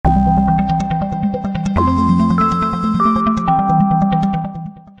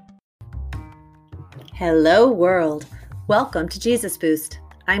Hello, world. Welcome to Jesus Boost.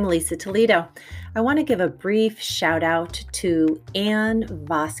 I'm Lisa Toledo. I want to give a brief shout out to Ann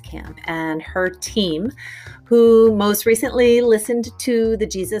Voskamp and her team, who most recently listened to the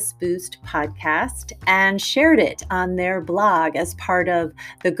Jesus Boost podcast and shared it on their blog as part of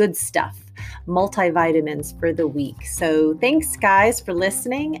the Good Stuff multivitamins for the week. So thanks, guys, for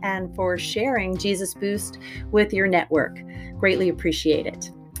listening and for sharing Jesus Boost with your network. Greatly appreciate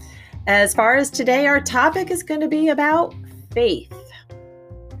it. As far as today, our topic is going to be about faith.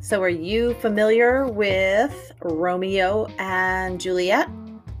 So are you familiar with Romeo and Juliet,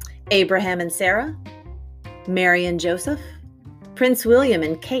 Abraham and Sarah, Mary and Joseph, Prince William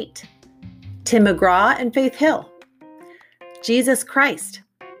and Kate, Tim McGraw and Faith Hill, Jesus Christ,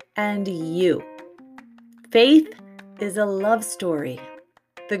 and you? Faith is a love story,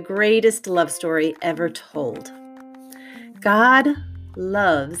 the greatest love story ever told. God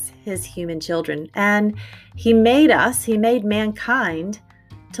loves his human children, and he made mankind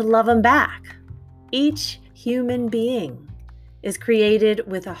to love him back. Each human being is created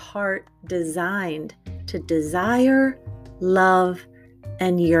with a heart designed to desire, love,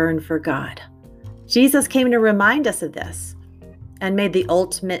 and yearn for God. Jesus came to remind us of this and made the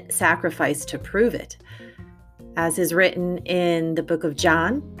ultimate sacrifice to prove it. As is written in the book of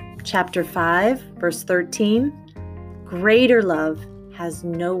John, chapter 5, verse 13, greater love has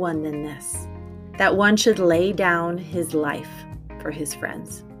no one than this, that one should lay down his life for his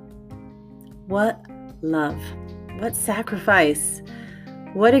friends. What love, what sacrifice,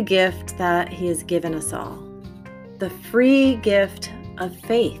 what a gift that he has given us all. The free gift of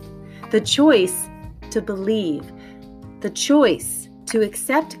faith, the choice to believe, the choice to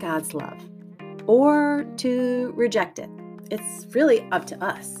accept God's love or to reject it. It's really up to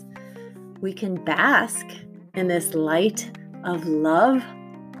us. We can bask in this light of love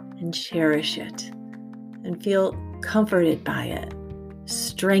and cherish it and feel comforted by it,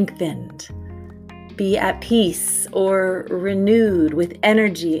 strengthened, be at peace or renewed with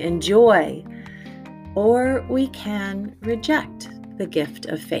energy and joy. Or we can reject the gift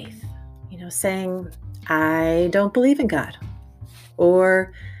of faith, saying, I don't believe in God.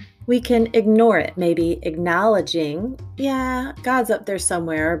 Or we can ignore it, maybe acknowledging, yeah, God's up there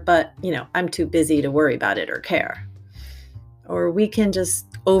somewhere, but, I'm too busy to worry about it or care. Or we can just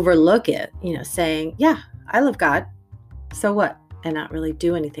overlook it, saying, yeah, I love God, so what? And not really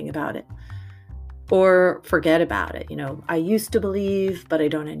do anything about it. Or forget about it. I used to believe, but I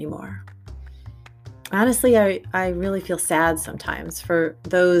don't anymore. Honestly, I really feel sad sometimes for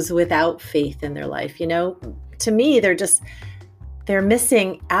those without faith in their life. To me, they're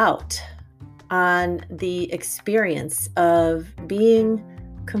missing out on the experience of being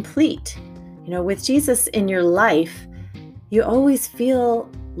complete. With Jesus in your life, you always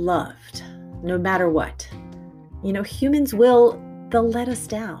feel loved, no matter what. Humans they'll let us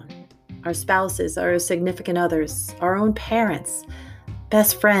down. Our spouses, our significant others, our own parents,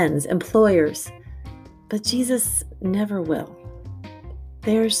 best friends, employers. But Jesus never will.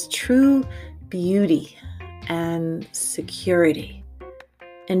 There's true beauty and security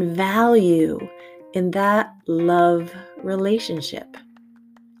and value in that love relationship.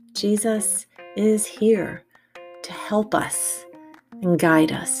 Jesus is here to help us and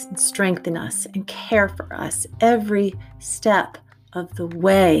guide us and strengthen us and care for us every step of the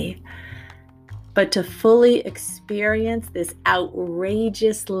way. But to fully experience this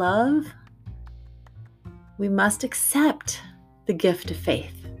outrageous love, we must accept the gift of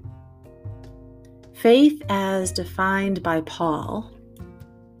faith. Faith, as defined by Paul,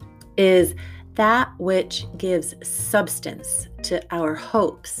 is that which gives substance to our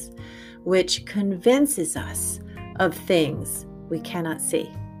hopes, which convinces us of things we cannot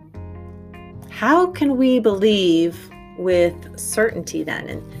see. How can we believe with certainty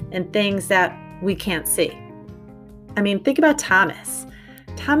then in things that we can't see? Think about Thomas.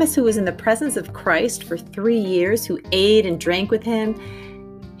 Thomas, who was in the presence of Christ for 3 years, who ate and drank with him.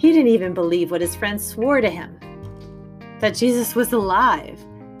 He didn't even believe what his friends swore to him, that Jesus was alive.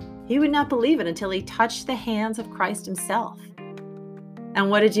 He would not believe it until he touched the hands of Christ himself. And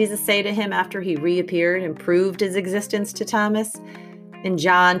what did Jesus say to him after he reappeared and proved his existence to Thomas? In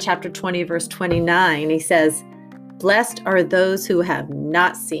John chapter 20, verse 29, he says, "Blessed are those who have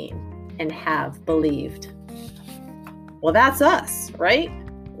not seen and have believed." Well, that's us, right?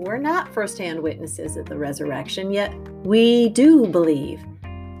 We're not firsthand witnesses of the resurrection, yet we do believe.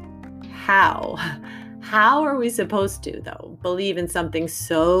 How? How are we supposed to, though, believe in something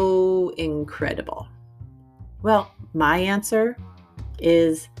so incredible? Well, my answer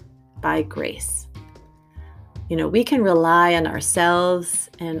is by grace. We can rely on ourselves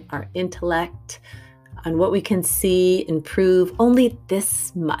and our intellect, on what we can see and prove only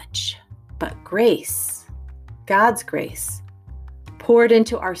this much. But grace, God's grace, poured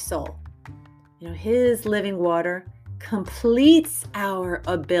into our soul, His living water completes our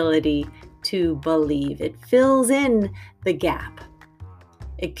ability to believe. It fills in the gap.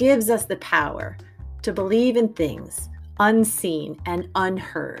 It gives us the power to believe in things unseen and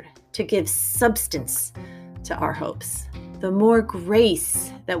unheard, to give substance to our hopes. The more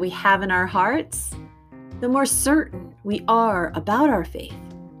grace that we have in our hearts, the more certain we are about our faith.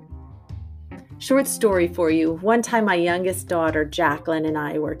 Short story for you. One time my youngest daughter, Jacqueline, and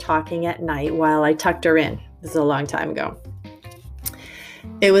I were talking at night while I tucked her in. This is a long time ago.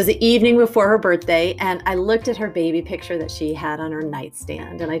 It was the evening before her birthday, and I looked at her baby picture that she had on her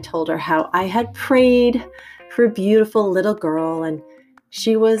nightstand, and I told her how I had prayed for a beautiful little girl, and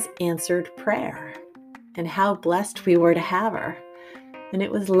she was answered prayer, and how blessed we were to have her. And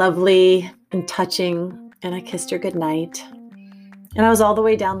it was lovely and touching, and I kissed her goodnight. And I was all the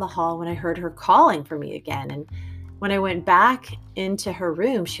way down the hall when I heard her calling for me again. And when I went back into her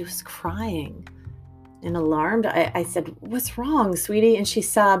room, she was crying and alarmed. I said, "What's wrong, sweetie?" And she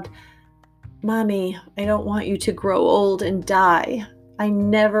sobbed, "Mommy, I don't want you to grow old and die. I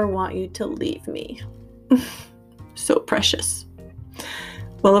never want you to leave me." So precious.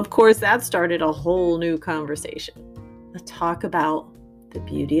 Well, of course, that started a whole new conversation. A talk about the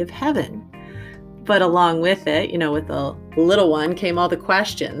beauty of heaven. But along with it, with the little one came all the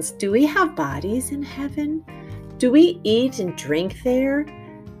questions. Do we have bodies in heaven? Do we eat and drink there?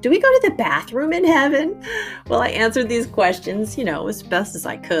 Do we go to the bathroom in heaven? Well, I answered these questions, as best as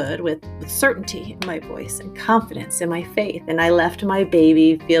I could with certainty in my voice and confidence in my faith. And I left my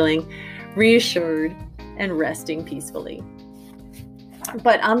baby feeling reassured and resting peacefully.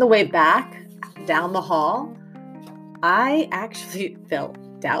 But on the way back down the hall, I actually felt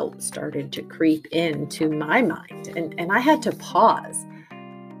doubt started to creep into my mind. And I had to pause.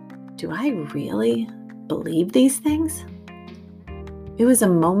 Do I really believe these things? It was a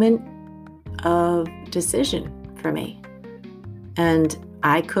moment of decision for me. And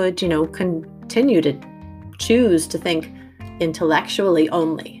I could, continue to choose to think intellectually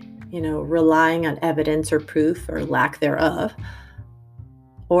only, relying on evidence or proof or lack thereof.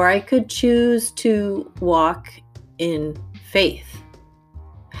 Or I could choose to walk in faith,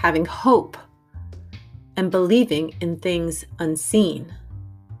 having hope and believing in things unseen,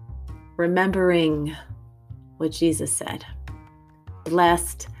 remembering what Jesus said.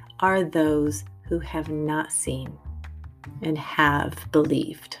 Blessed are those who have not seen and have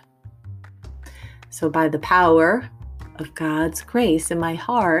believed. So by the power of God's grace in my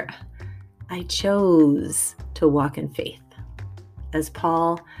heart, I chose to walk in faith. As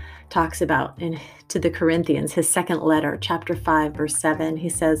Paul talks about to the Corinthians, his second letter, chapter 5, verse 7, he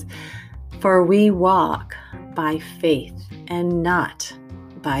says, "For we walk by faith and not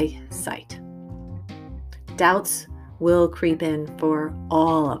by sight." Doubts will creep in for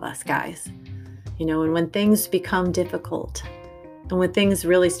all of us, guys. And when things become difficult and when things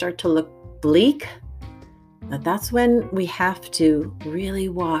really start to look bleak, that's when we have to really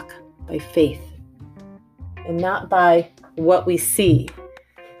walk by faith and not by what we see.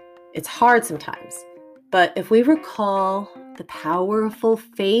 It's hard sometimes, but if we recall the powerful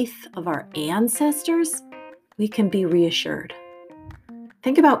faith of our ancestors, we can be reassured.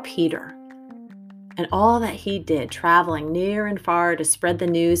 Think about Peter and all that he did, traveling near and far to spread the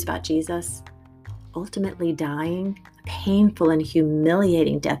news about Jesus, ultimately dying a painful and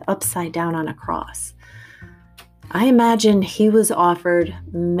humiliating death upside down on a cross. I imagine he was offered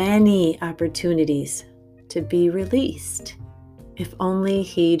many opportunities to be released, if only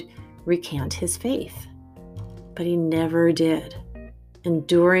he'd recant his faith. But he never did,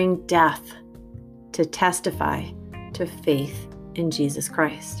 enduring death to testify to faith in Jesus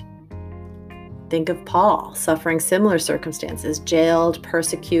Christ. Think of Paul, suffering similar circumstances, jailed,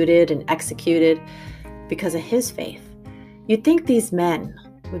 persecuted, and executed because of his faith. You'd think these men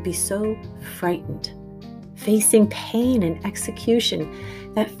would be so frightened, facing pain and execution,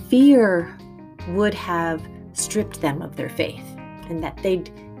 that fear would have stripped them of their faith and that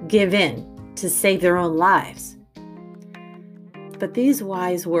they'd give in to save their own lives. But these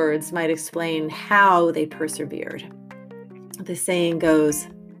wise words might explain how they persevered. The saying goes,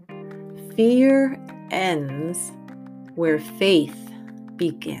 "Fear ends where faith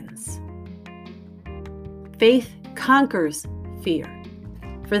begins." Faith conquers fear,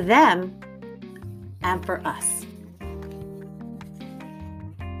 for them and for us.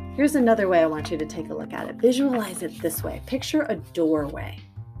 Here's another way I want you to take a look at it. Visualize it this way. Picture a doorway.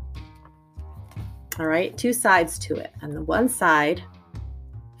 All right, two sides to it. On the one side,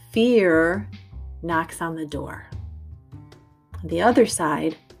 fear knocks on the door. On the other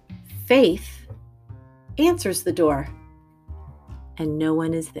side, faith answers the door, and no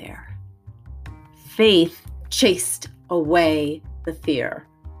one is there. Faith chased away the fear.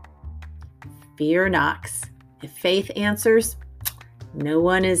 Fear knocks. If faith answers, no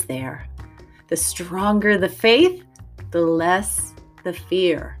one is there. The stronger the faith, the less the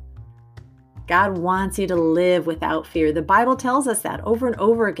fear. God wants you to live without fear. The Bible tells us that over and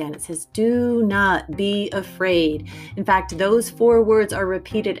over again. It says, do not be afraid. In fact, those 4 words are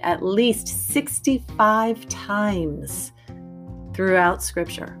repeated at least 65 times throughout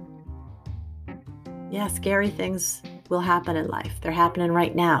Scripture. Yeah, scary things will happen in life. They're happening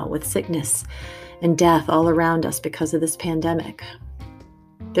right now with sickness and death all around us because of this pandemic.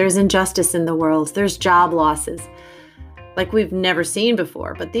 There's injustice in the world. There's job losses like we've never seen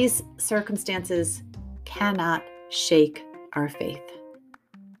before. But these circumstances cannot shake our faith.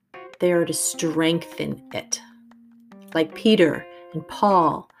 They are to strengthen it. Like Peter and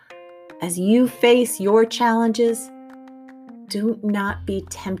Paul, as you face your challenges, do not be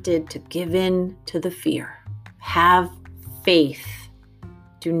tempted to give in to the fear. Have faith.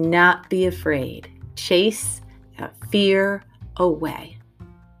 Do not be afraid. Chase that fear away.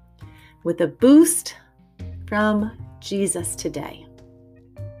 With a boost from Jesus today,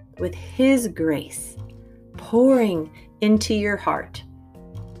 with His grace pouring into your heart,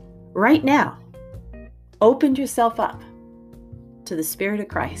 right now, open yourself up to the Spirit of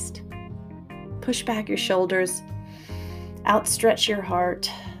Christ. Push back your shoulders, outstretch your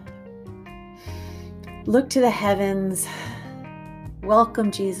heart, look to the heavens, welcome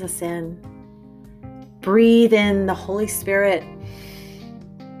Jesus in, breathe in the Holy Spirit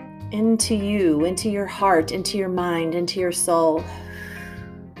into you, into your heart, into your mind, into your soul.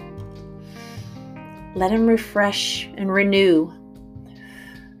 Let Him refresh and renew.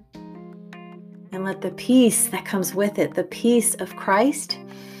 And let the peace that comes with it, the peace of Christ,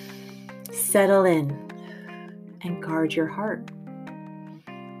 settle in and guard your heart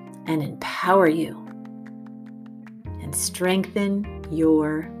and empower you and strengthen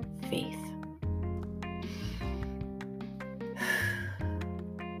your faith.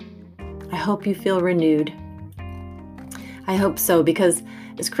 I hope you feel renewed. I hope so, because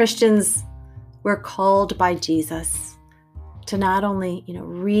as Christians, we're called by Jesus to not only,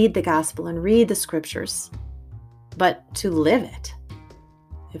 read the gospel and read the scriptures, but to live it.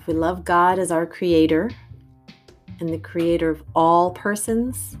 If we love God as our creator and the creator of all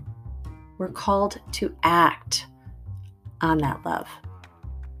persons, we're called to act on that love,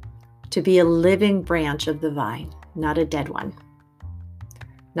 to be a living branch of the vine, not a dead one.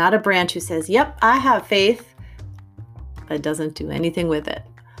 Not a branch who says, yep, I have faith, but doesn't do anything with it.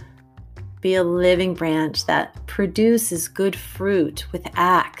 Be a living branch that produces good fruit with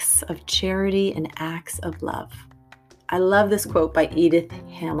acts of charity and acts of love. I love this quote by Edith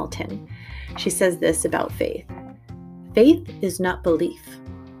Hamilton. She says this about faith. Faith is not belief.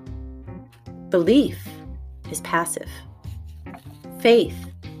 Belief is passive.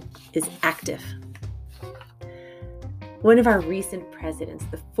 Faith is active. One of our recent presidents,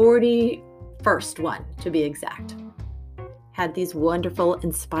 the 41st one to be exact, had these wonderful,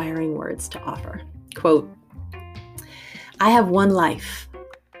 inspiring words to offer. Quote, I have one life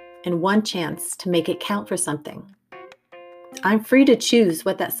and one chance to make it count for something. I'm free to choose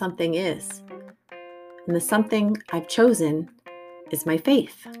what that something is. And the something I've chosen is my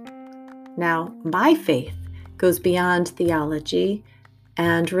faith. Now, my faith goes beyond theology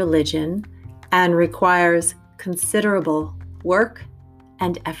and religion and requires considerable work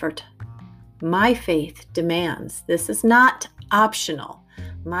and effort. My faith demands, this is not optional,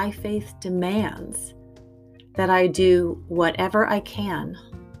 my faith demands that I do whatever I can,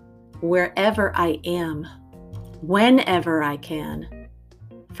 wherever I am, whenever I can,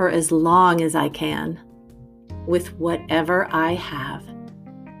 for as long as I can, with whatever I have,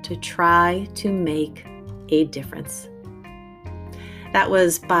 to try to make a difference. That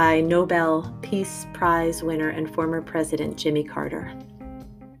was by Nobel Peace Prize winner and former President Jimmy Carter.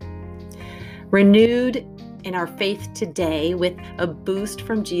 Renewed in our faith today with a boost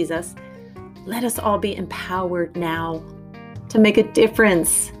from Jesus, let us all be empowered now to make a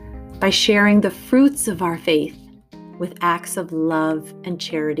difference by sharing the fruits of our faith with acts of love and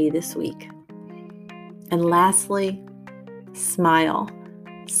charity this week. And lastly, smile.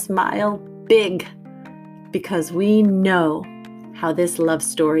 Smile big, because we know how this love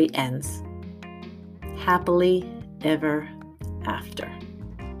story ends. Happily ever after.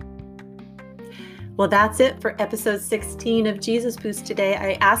 Well, that's it for episode 16 of Jesus Boost today.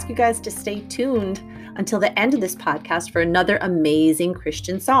 I ask you guys to stay tuned until the end of this podcast for another amazing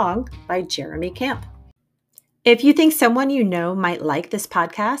Christian song by Jeremy Camp. If you think someone you know might like this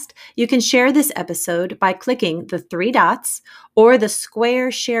podcast, you can share this episode by clicking the 3 dots or the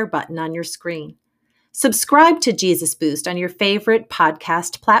square share button on your screen. Subscribe to Jesus Boost on your favorite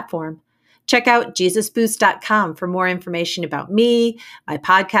podcast platform. Check out JesusBoost.com for more information about me, my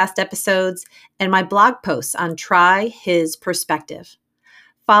podcast episodes, and my blog posts on Try His Perspective.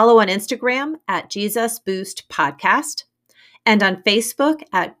 Follow on Instagram at Jesus Boost Podcast and on Facebook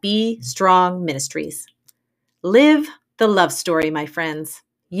at Be Strong Ministries. Live the love story, my friends.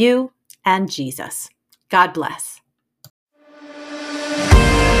 You and Jesus. God bless.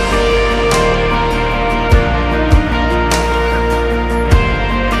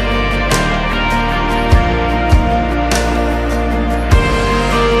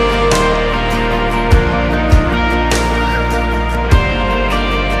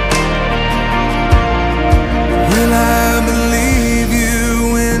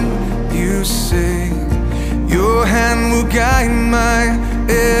 Guide my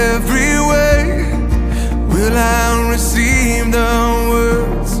every way. Will I receive the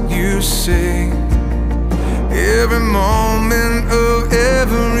words you say every morning?